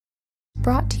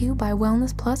Brought to you by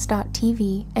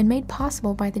WellnessPlus.tv and made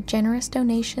possible by the generous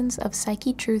donations of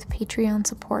Psychetruth Patreon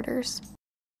supporters.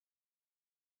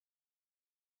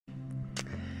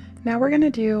 Now we're going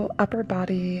to do upper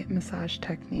body massage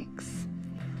techniques.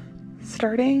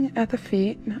 Starting at the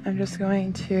feet, I'm just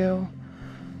going to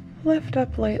lift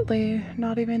up lightly,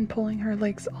 not even pulling her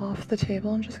legs off the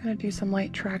table. I'm just going to do some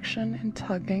light traction and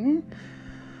tugging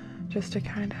just to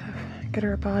kind of get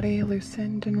her body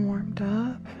loosened and warmed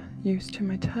up, used to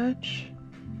my touch.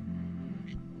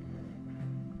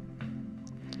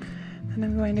 And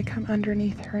I'm going to come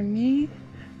underneath her knee.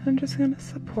 I'm just going to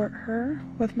support her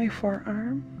with my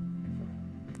forearm.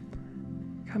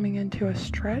 Coming into a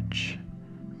stretch.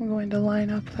 I'm going to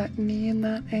line up that knee and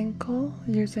that ankle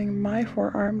using my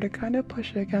forearm to kind of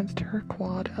push it against her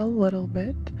quad a little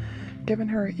bit, giving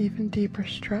her an even deeper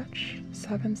stretch.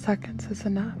 7 seconds is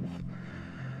enough.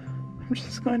 I'm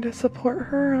just going to support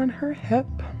her on her hip,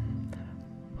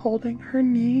 holding her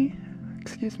knee,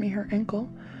 her ankle,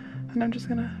 and I'm just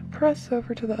going to press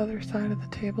over to the other side of the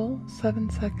table.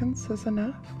 7 seconds is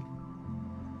enough.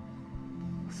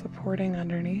 Supporting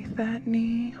underneath that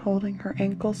knee, holding her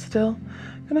ankle still.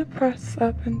 I'm going to press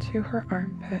up into her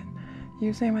armpit,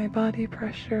 using my body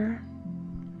pressure.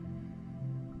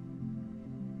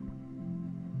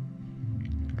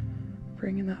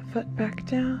 Bringing that foot back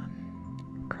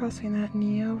down, crossing that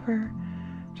knee over.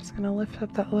 Just going to lift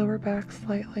up that lower back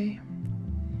slightly.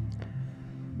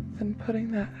 Then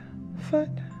putting that foot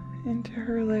into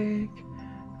her leg,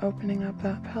 opening up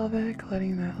that pelvic,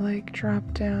 letting that leg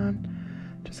drop down.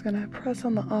 Just going to press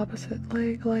on the opposite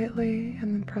leg lightly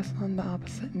and then press on the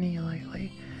opposite knee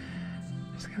lightly.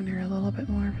 Just giving her a little bit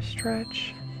more of a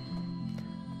stretch.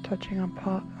 Touching on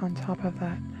top of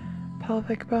that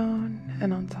pelvic bone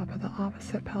and on top of the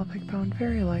opposite pelvic bone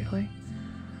very lightly.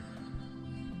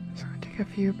 Just going to take a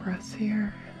few breaths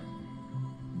here.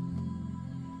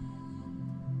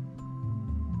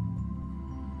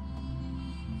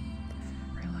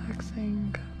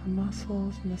 Relaxing the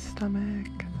muscles in the stomach,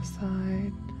 the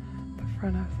side, the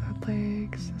front of the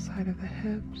legs, the side of the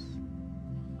hips.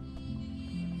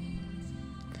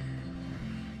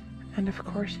 And of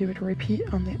course you would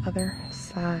repeat on the other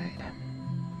side.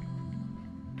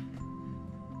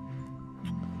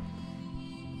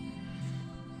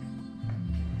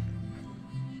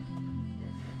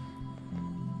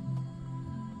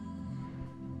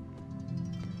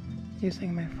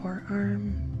 Using my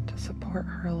forearm to support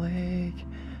her leg,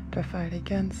 to fight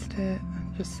against it,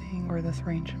 just seeing where this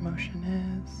range of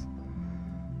motion is.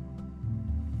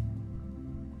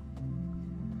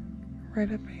 Right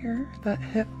up here, that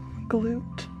hip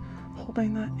glute,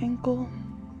 holding that ankle,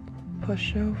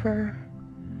 push over,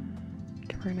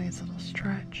 give her a nice little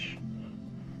stretch,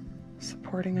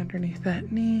 supporting underneath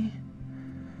that knee,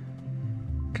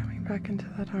 coming back into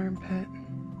that armpit.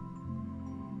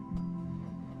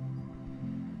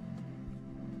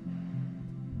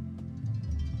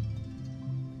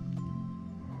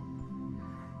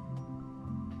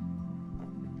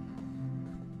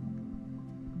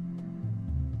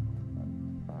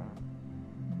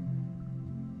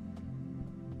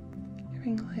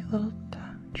 Light little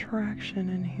traction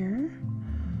in here,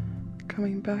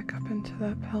 coming back up into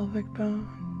that pelvic bone.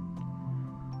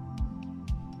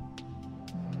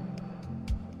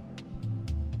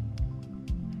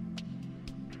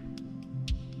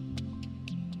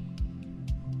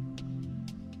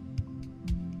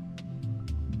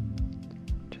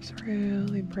 Just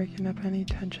really breaking up any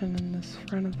tension in this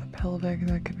front of the pelvic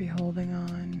that could be holding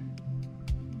on.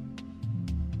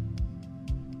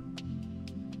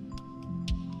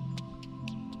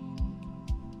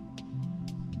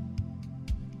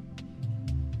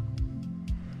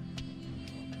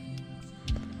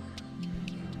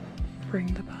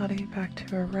 Bring the body back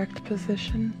to erect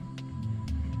position.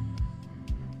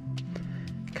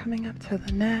 Coming up to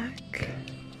the neck.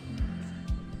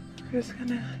 We're just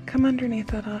gonna come underneath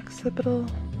that occipital.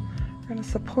 We're gonna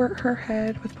support her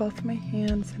head with both my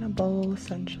hands in a bowl,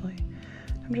 essentially.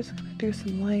 I'm just gonna do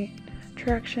some light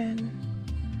traction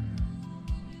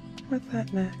with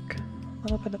that neck. A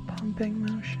little bit of pumping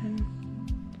motion.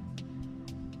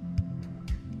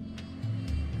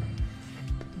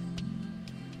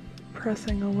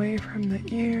 Pressing away from the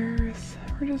ears.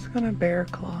 We're just going to bear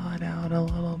claw it out a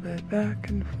little bit, back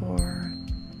and forth.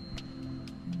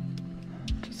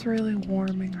 Just really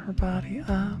warming her body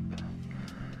up.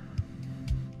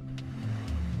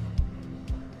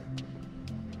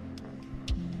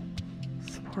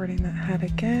 Supporting that head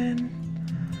again.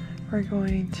 We're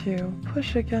going to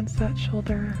push against that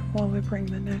shoulder while we bring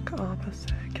the neck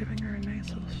opposite, giving her a nice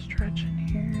little stretch in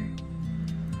here.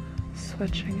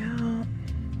 Switching out.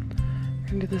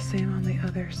 And do the same on the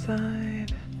other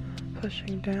side,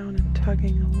 pushing down and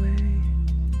tugging away,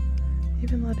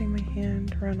 even letting my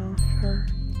hand run off her.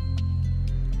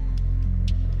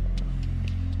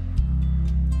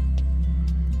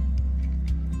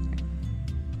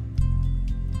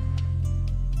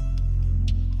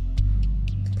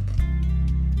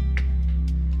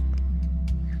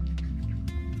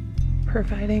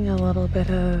 Providing a little bit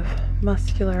of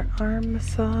muscular arm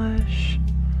massage.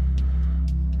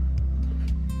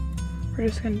 We're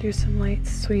just going to do some light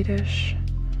Swedish,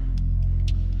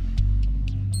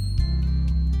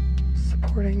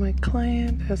 supporting my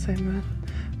client as I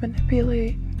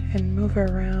manipulate and move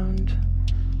around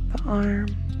the arm.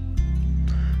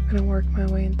 I'm going to work my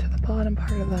way into the bottom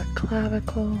part of that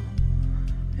clavicle,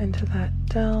 into that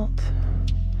delt,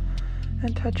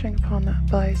 and touching upon that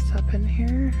bicep in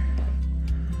here.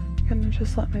 I'm going to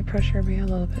just let my pressure be a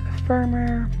little bit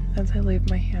firmer as I leave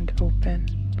my hand open.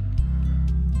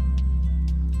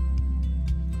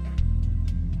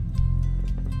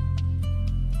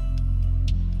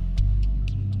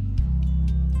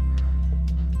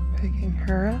 Picking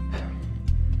her up.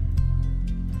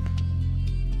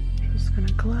 Just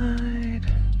gonna glide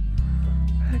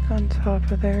back on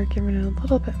top of there, giving it a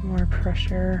little bit more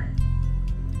pressure.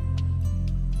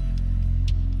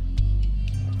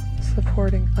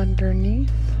 Supporting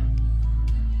underneath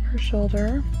her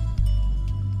shoulder.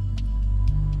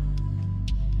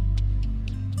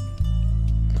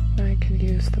 Now I can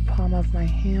use the palm of my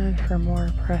hand for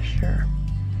more pressure.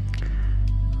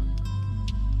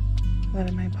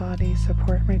 Letting my body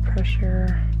support my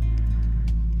pressure.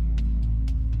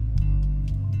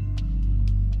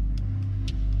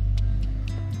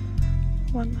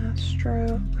 One last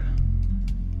stroke.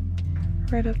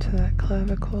 Right up to that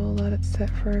clavicle. Let it sit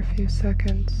for a few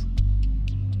seconds.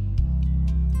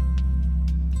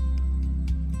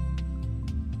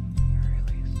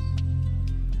 Release.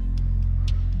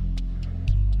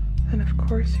 And of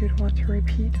course you'd want to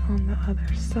repeat on the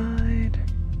other side.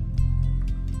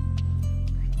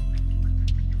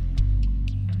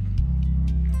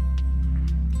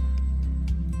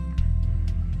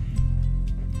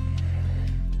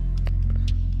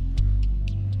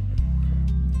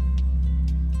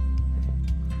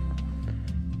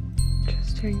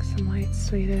 Doing some light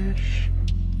Swedish,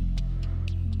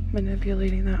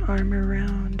 manipulating that arm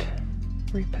around,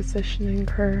 repositioning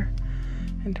her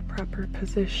into proper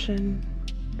position,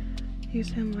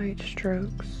 using light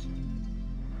strokes,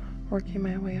 working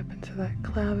my way up into that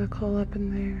clavicle up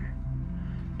in there,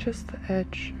 just the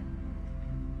edge,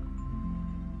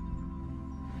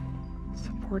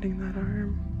 supporting that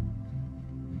arm.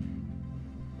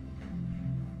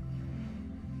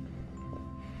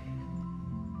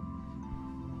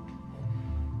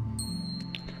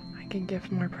 I can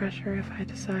give more pressure if I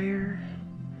desire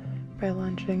by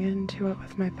lunging into it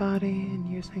with my body and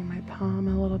using my palm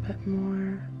a little bit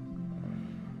more.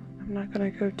 I'm not going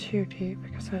to go too deep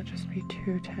because that'd just be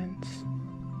too tense.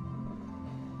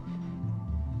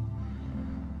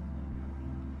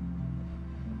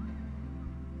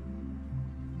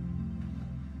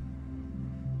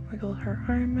 Wiggle her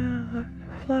arm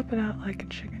out, flap it out like a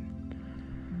chicken.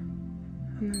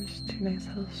 And then just two nice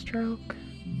little stroke.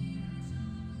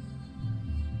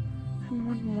 And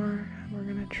one more, and we're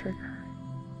going to trigger.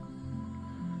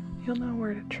 You'll know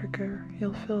where to trigger.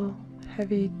 You'll feel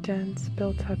heavy, dense,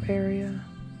 built-up area.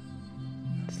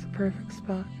 That's the perfect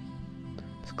spot.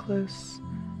 It's close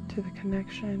to the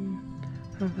connection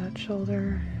of that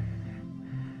shoulder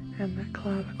and that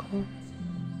clavicle.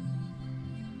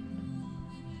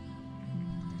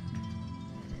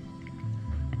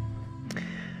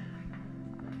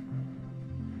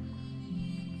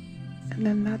 And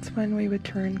then that's when we would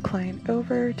turn client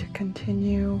over to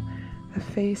continue the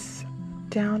face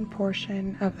down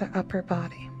portion of the upper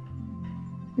body.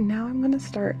 Now I'm going to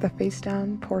start the face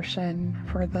down portion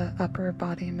for the upper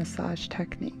body massage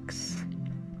techniques.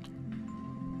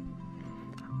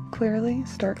 Clearly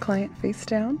start client face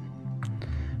down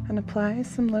and apply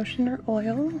some lotion or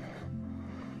oil.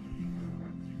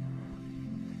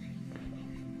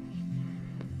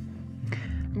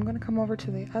 I'm going to come over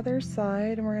to the other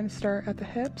side and we're going to start at the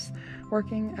hips,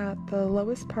 working at the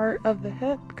lowest part of the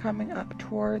hip, coming up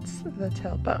towards the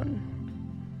tailbone.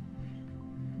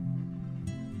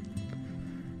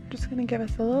 Just going to give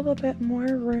us a little bit more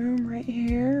room right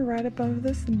here, right above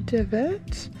this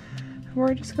divot. And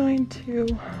we're just going to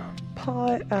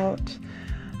paw it out.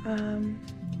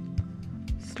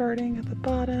 Starting at the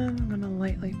bottom, I'm going to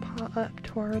lightly paw up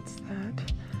towards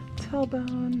that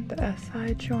tailbone, the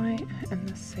SI joint, and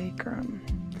the sacrum.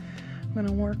 I'm going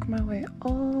to work my way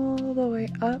all the way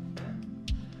up,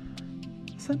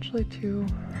 essentially to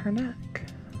her neck.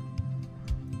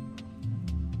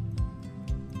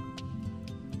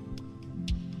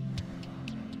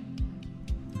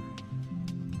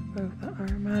 Move the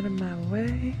arm out of my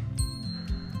way.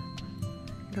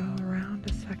 Go around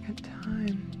a second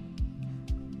time.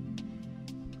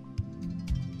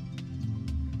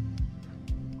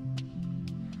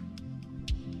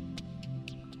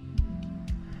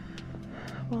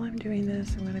 While I'm doing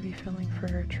this, I'm going to be feeling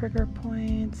for trigger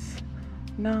points,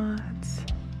 knots,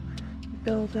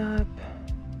 buildup,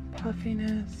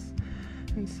 puffiness,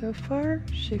 and so far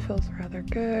she feels rather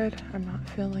good. I'm not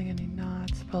feeling any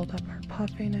knots, buildup, or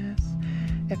puffiness.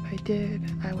 If I did,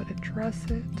 I would address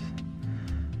it.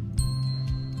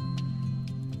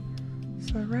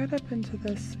 So right up into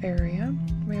this area,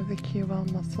 we have the QL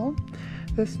muscle.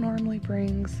 This normally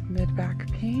brings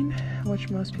mid-back pain, which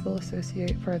most people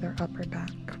associate for their upper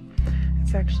back.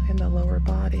 It's actually in the lower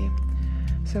body.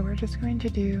 So we're just going to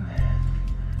do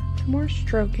some more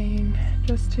stroking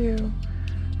just to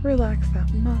relax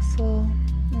that muscle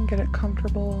and get it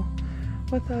comfortable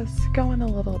with us going a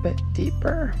little bit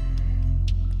deeper.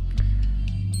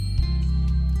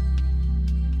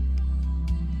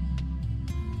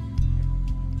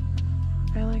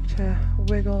 I like to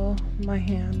wiggle my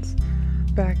hands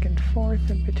back and forth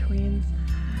in between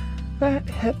that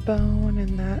hip bone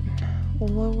and that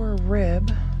lower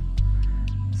rib,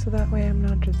 so that way I'm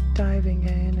not just diving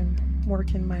in and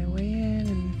working my way in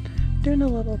and doing a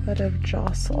little bit of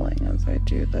jostling as I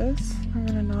do this. I'm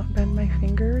going to not bend my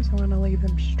fingers. I want to leave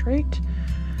them straight.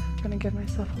 I'm going to give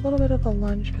myself a little bit of a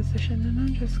lunge position, and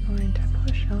I'm just going to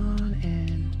push on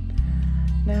in.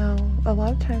 Now, a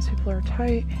lot of times people are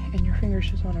tight and your fingers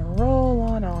just want to roll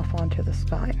on off onto the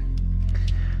spine.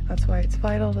 That's why it's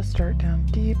vital to start down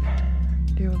deep,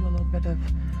 do a little bit of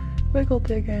wiggle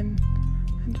digging,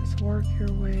 and just work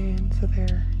your way into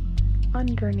there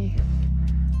underneath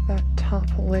that top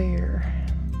layer.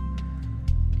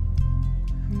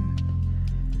 And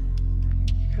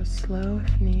you go slow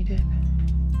if needed.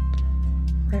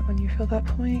 Right when you feel that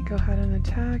point, go ahead and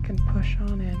attack and push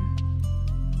on in.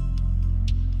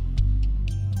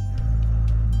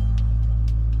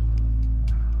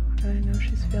 And I know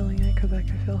she's feeling it because I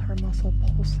can feel her muscle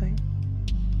pulsing.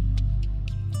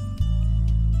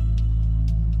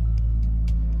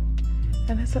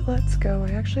 And as it lets go,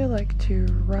 I actually like to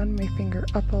run my finger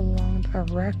up along the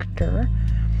erector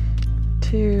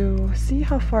to see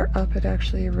how far up it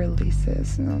actually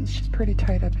releases. Now she's pretty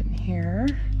tight up in here,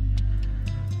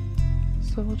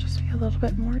 so we'll just be a little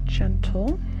bit more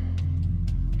gentle.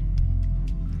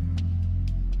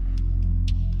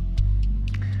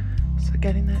 So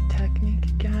getting that technique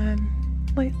again,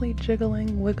 lightly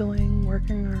jiggling, wiggling,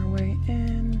 working our way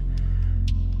in,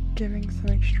 giving some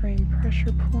extreme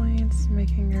pressure points,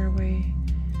 making our way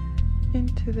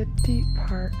into the deep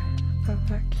part of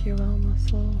that QL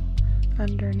muscle,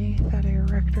 underneath that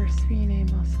erector spinae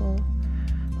muscle,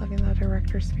 letting that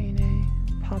erector spinae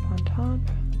pop on top,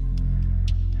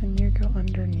 and you go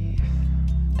underneath,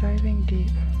 diving deep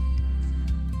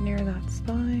near that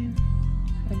spine,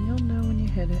 and you'll know when you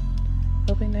hit it.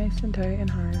 It'll be nice and tight and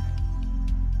hard,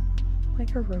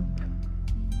 like a rope.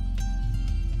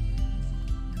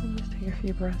 I'll just take a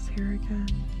few breaths here again.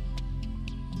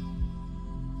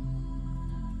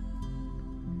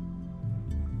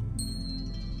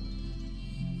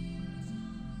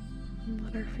 And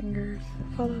let our fingers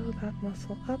follow that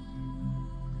muscle up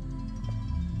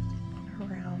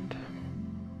and around.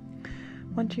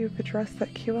 Once you've addressed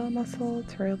that QL muscle,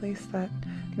 to release that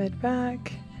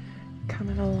mid-back,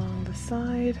 coming along the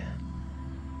side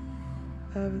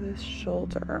of this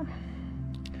shoulder.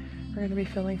 We're going to be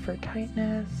feeling for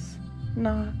tightness,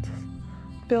 knots,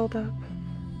 buildup,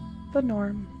 the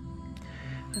norm.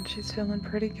 And she's feeling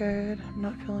pretty good. I'm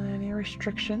not feeling any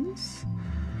restrictions.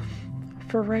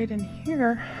 For right in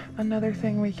here, another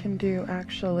thing we can do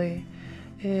actually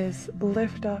is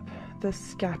lift up the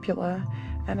scapula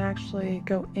and actually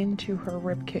go into her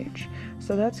rib cage.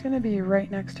 So that's going to be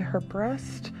right next to her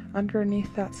breast,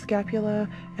 underneath that scapula,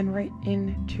 and right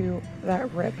into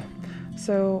that rib.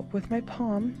 So with my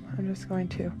palm, I'm just going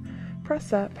to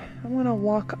press up. I'm going to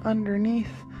walk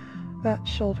underneath that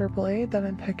shoulder blade that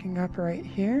I'm picking up right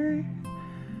here.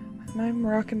 And I'm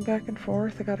rocking back and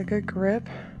forth. I got a good grip.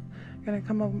 I'm going to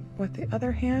come up with the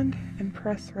other hand and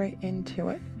press right into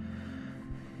it.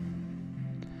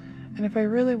 And if I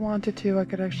really wanted to, I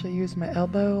could actually use my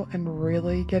elbow and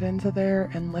really get into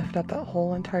there and lift up that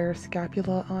whole entire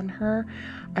scapula on her.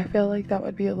 I feel like that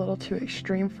would be a little too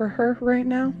extreme for her right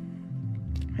now.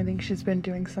 I think she's been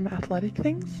doing some athletic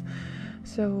things.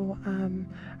 So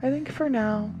I think for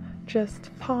now, just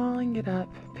pawing it up,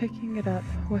 picking it up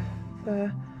with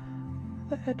the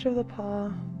edge of the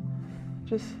paw.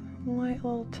 Just light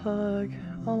little tug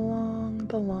along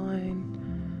the line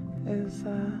is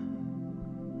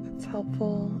it's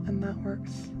helpful, and that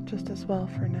works just as well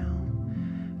for now.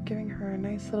 Giving her a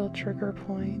nice little trigger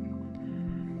point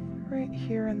right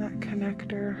here in that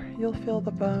connector. You'll feel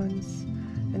the bones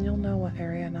and you'll know what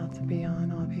area not to be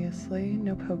on, obviously.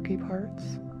 No pokey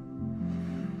parts.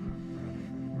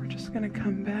 We're just gonna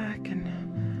come back and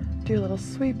do a little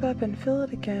sweep up and feel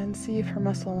it again. See if her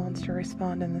muscle wants to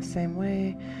respond in the same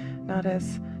way. Not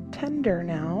as tender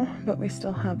now, but we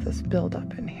still have this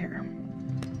buildup in here.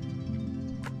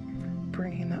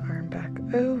 Bringing the arm back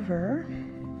over.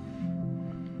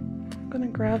 I'm gonna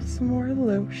grab some more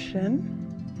lotion,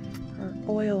 or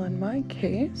oil in my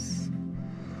case.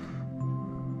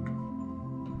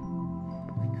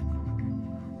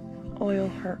 Oil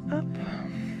her up.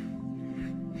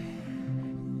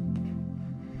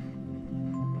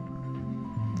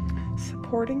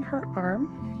 Supporting her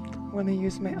arm. I'm going to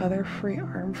use my other free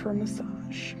arm for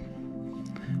massage.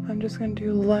 I'm just going to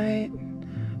do light,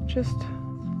 just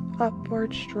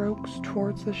upward strokes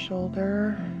towards the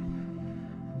shoulder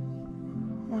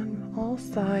on all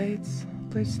sides,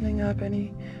 loosening up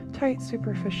any tight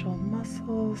superficial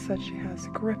muscles that she has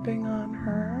gripping on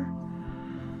her.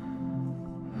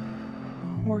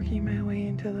 Working my way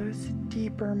into those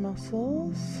deeper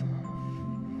muscles.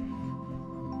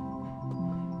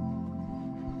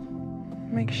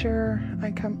 Make sure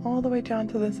I come all the way down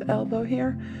to this elbow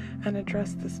here and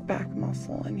address this back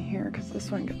muscle in here, because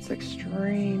this one gets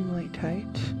extremely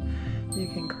tight. You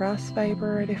can cross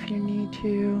fiber it if you need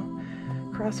to.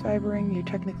 Cross fibering, you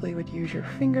technically would use your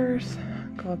fingers,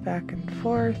 go back and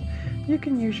forth. You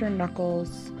can use your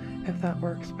knuckles if that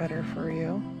works better for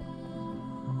you.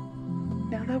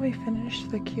 Now that we finished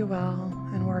the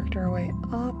QL and worked our way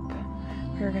up,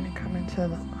 we're going to come into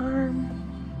the arm.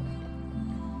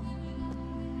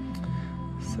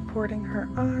 Supporting her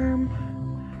arm.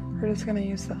 We're just going to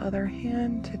use the other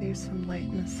hand to do some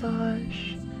light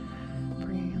massage,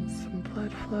 bringing in some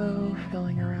blood flow,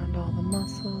 feeling around all the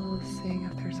muscles, seeing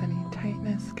if there's any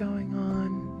tightness going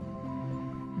on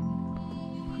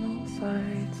all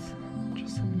sides.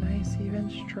 Just some nice even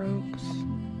strokes.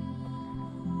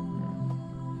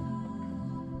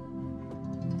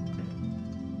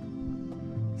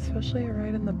 Especially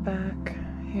right in the back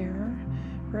here.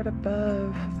 Right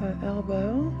above that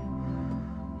elbow,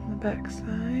 on the back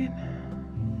side.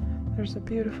 There's a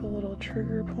beautiful little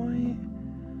trigger point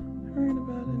right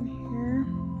about in here.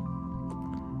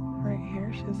 Right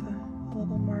here, she has a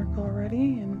little mark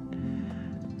already, and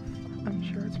I'm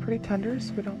sure it's pretty tender,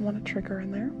 so we don't want a trigger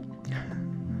in there.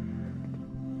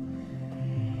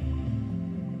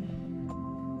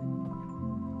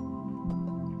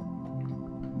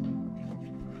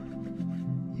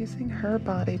 Using her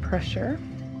body pressure,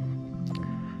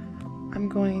 I'm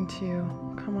going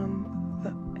to come on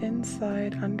the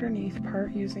inside underneath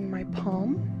part using my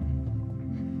palm.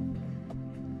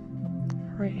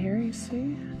 Right here, you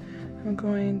see? I'm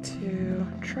going to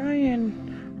try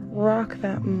and rock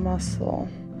that muscle.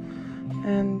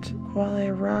 And while I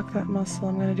rock that muscle,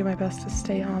 I'm going to do my best to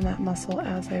stay on that muscle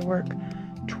as I work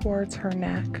towards her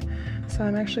neck. So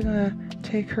I'm actually going to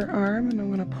take her arm and I'm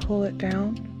going to pull it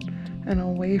down and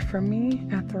away from me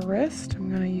at the wrist. I'm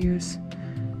going to use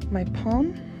my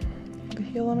palm, the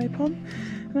heel of my palm,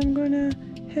 and I'm going to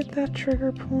hit that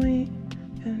trigger point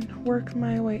and work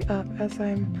my way up as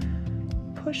I'm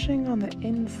pushing on the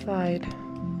inside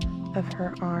of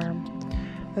her arm.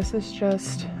 This is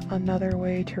just another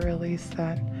way to release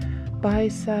that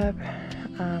bicep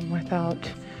without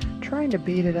trying to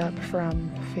beat it up from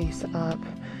face up.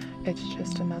 It's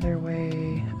just another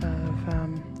way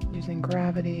of using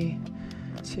gravity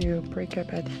to break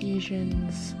up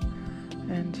adhesions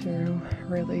and to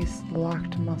release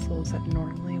locked muscles that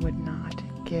normally would not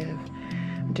give.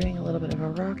 I'm doing a little bit of a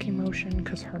rocky motion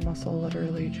because her muscle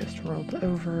literally just rolled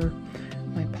over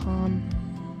my palm.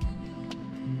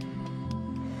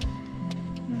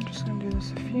 I'm just going to do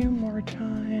this a few more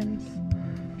times.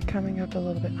 Coming up a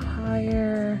little bit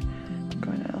higher. I'm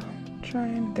going to try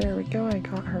and, there we go, I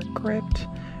got her gripped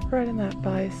right in that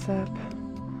bicep.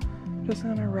 Just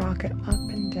going to rock it up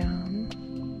and down.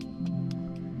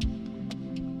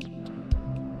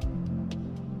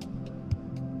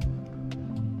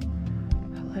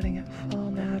 Letting it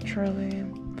fall naturally.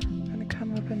 I'm going to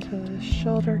come up into the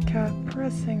shoulder cap,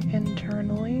 pressing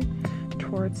internally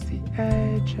towards the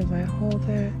edge as I hold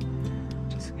it.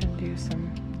 Just going to do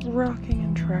some rocking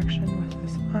and traction with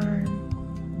this arm.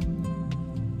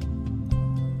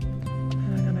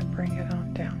 And I'm going to bring it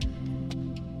on down.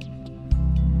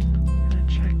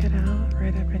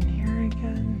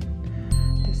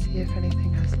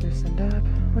 loosened up,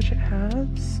 which it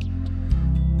has.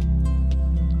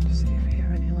 To see if we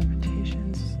have any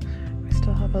limitations. We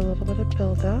still have a little bit of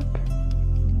buildup,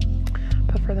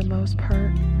 but for the most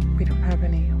part, we don't have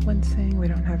any wincing, we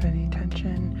don't have any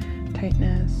tension,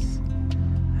 tightness,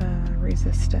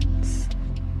 resistance.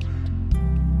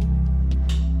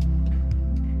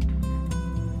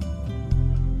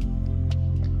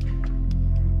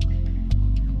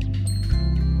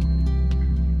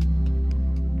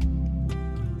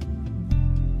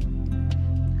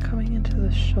 Coming into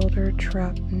the shoulder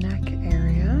trap neck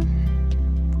area,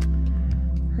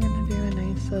 we're going to do a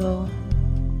nice little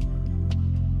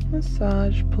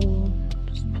massage pull,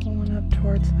 just pulling up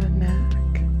towards that neck,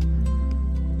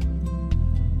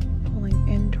 pulling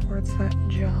in towards that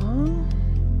jaw.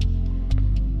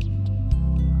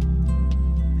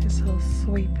 Nice little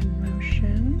sweep in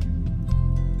motion.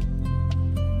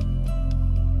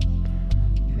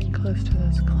 Getting close to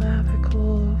those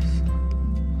clavicles.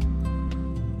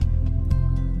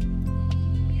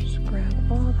 Just grab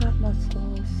all that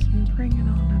muscles and bring it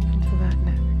on up into that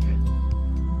neck.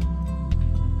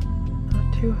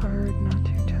 Too hard, not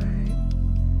too tight.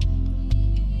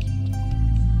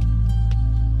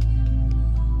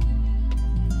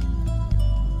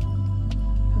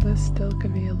 Now this still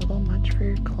could be a little much for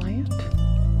your client.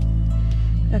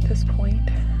 At this point,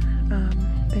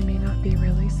 they may not be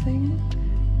releasing,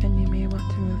 and you may want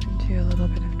to move into a little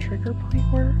bit of trigger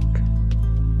point work,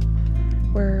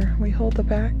 where we hold the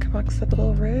back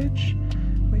occipital ridge.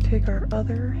 We take our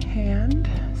other hand,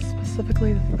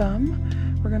 specifically the thumb.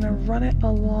 We're going to run it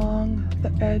along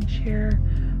the edge here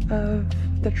of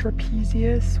the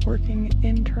trapezius, working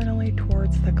internally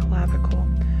towards the clavicle.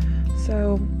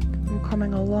 So I'm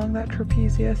coming along that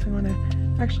trapezius. I'm going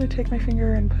to actually take my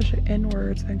finger and push it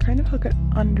inwards and kind of hook it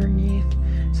underneath.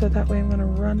 So that way I'm going to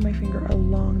run my finger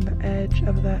along the edge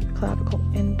of that clavicle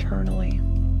internally.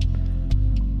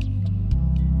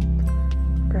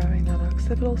 Grabbing that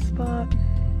occipital spot,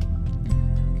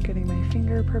 getting my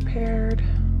finger prepared.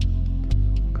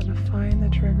 Going to find the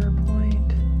trigger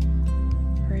point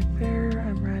right there.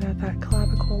 I'm right at that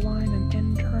clavicle line and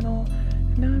internal.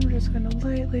 And now I'm just going to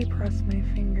lightly press my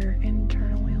finger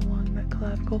internally along that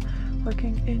clavicle,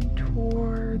 working in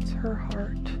towards her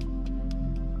heart.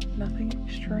 Nothing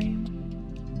extreme.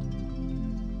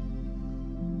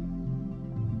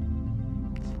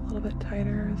 It's a little bit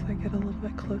tighter as I get a little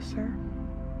bit closer.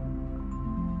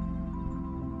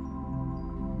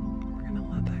 We're going to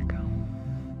let that go.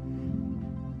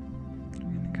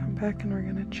 Back and we're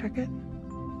going to check it.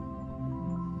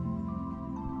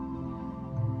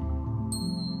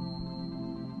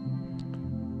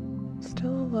 Still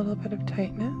a little bit of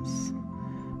tightness,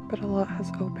 but a lot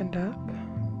has opened up.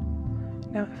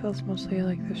 Now it feels mostly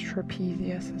like this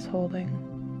trapezius is holding.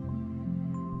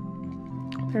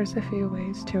 There's a few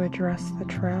ways to address the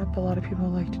trap. A lot of people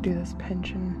like to do this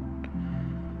pinch and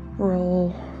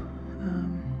roll.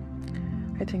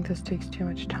 I think this takes too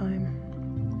much time.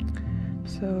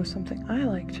 So something I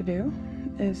like to do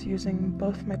is using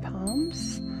both my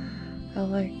palms. I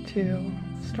like to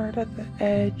start at the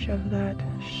edge of that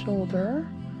shoulder.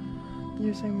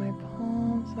 Using my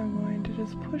palms, I'm going to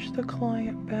just push the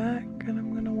client back, and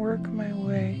I'm going to work my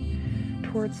way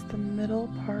towards the middle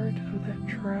part of that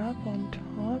trap on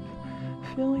top.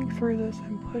 Feeling through this,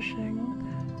 I'm pushing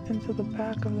into the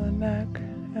back of the neck,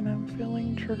 and I'm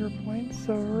feeling trigger points.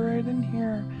 So right in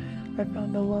here, I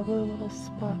found a lovely little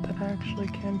spot that I actually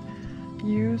can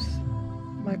use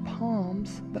my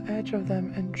palms, the edge of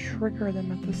them, and trigger them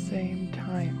at the same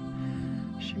time.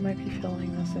 She might be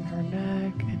feeling this in her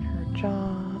neck, in her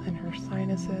jaw, in her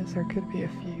sinuses. There could be a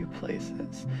few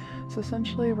places. So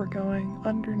essentially we're going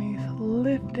underneath,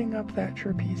 lifting up that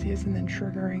trapezius, and then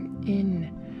triggering in,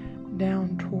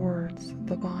 down towards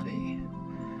the body.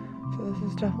 So this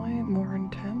is definitely more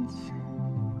intense.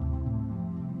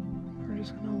 We're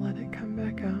just going to let it come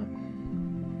back up.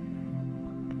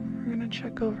 We're going to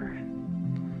check over it.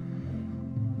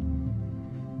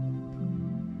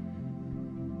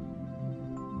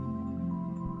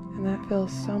 And that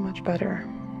feels so much better.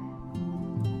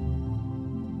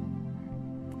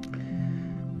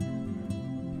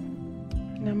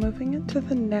 Now moving into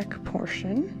the neck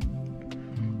portion.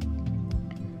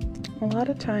 A lot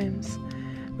of times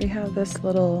we have this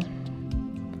little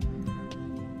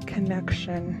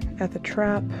connection at the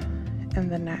trap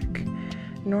and the neck.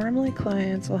 Normally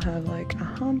clients will have like a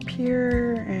hump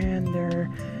here, and their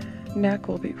neck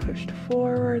will be pushed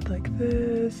forward like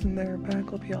this, and their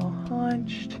back will be all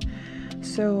hunched.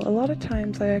 So a lot of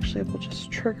times I actually will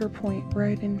just trigger point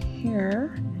right in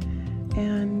here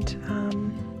and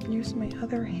use my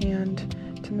other hand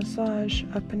to to massage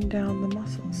up and down the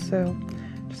muscles. So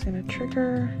I'm just going to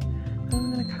trigger, and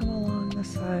I'm going to come along the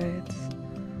sides.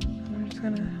 And I'm just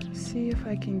going to see if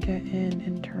I can get in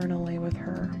internally with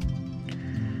her.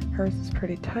 Hers is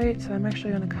pretty tight, so I'm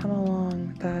actually going to come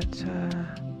along that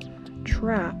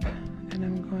trap, and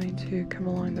I'm going to come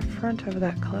along the front of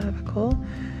that clavicle,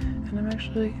 and I'm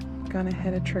actually going to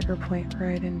hit a trigger point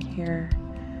right in here.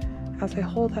 As I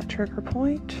hold that trigger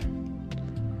point,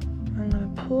 I'm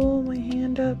going to pull my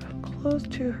hand up close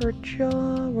to her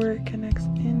jaw where it connects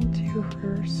into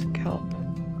her scalp.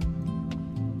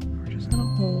 We're just going to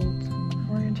hold, and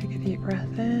we're going to take a deep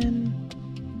breath in.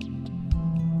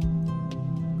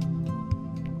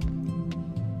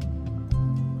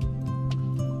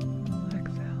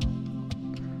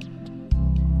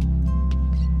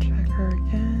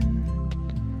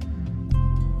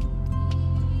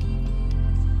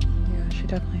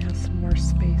 Definitely has some more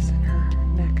space in her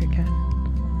neck again.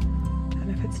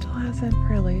 And if it still hasn't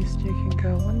released, you can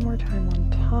go one more time on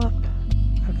top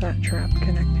of that trap,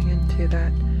 connecting into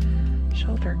that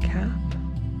shoulder cap,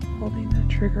 holding that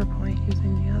trigger point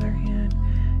using the other hand,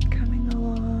 coming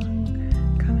along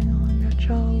that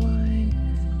jawline,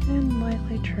 and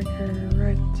lightly trigger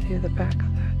right to the back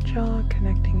of that jaw,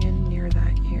 connecting in near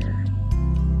that ear.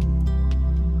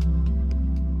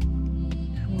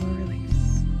 And we'll release.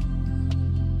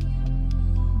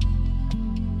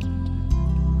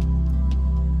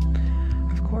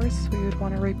 We would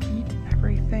want to repeat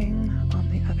everything on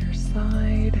the other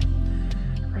side,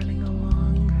 running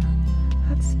along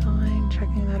that spine,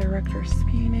 checking that erector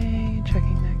spinae,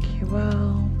 checking that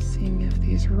QL, seeing if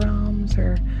these ROMs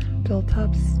are built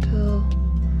up still,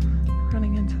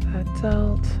 running into that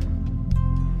delt,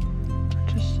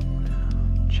 just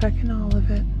checking all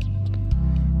of it,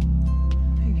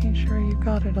 making sure you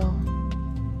got it all.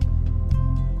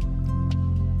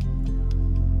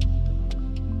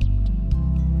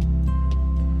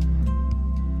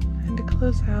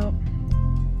 Close out,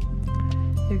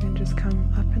 you can just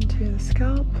come up into the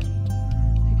scalp.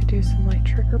 You could do some light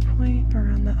trigger point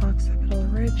around the occipital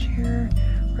ridge here,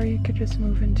 or you could just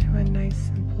move into a nice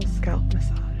simple scalp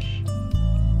massage.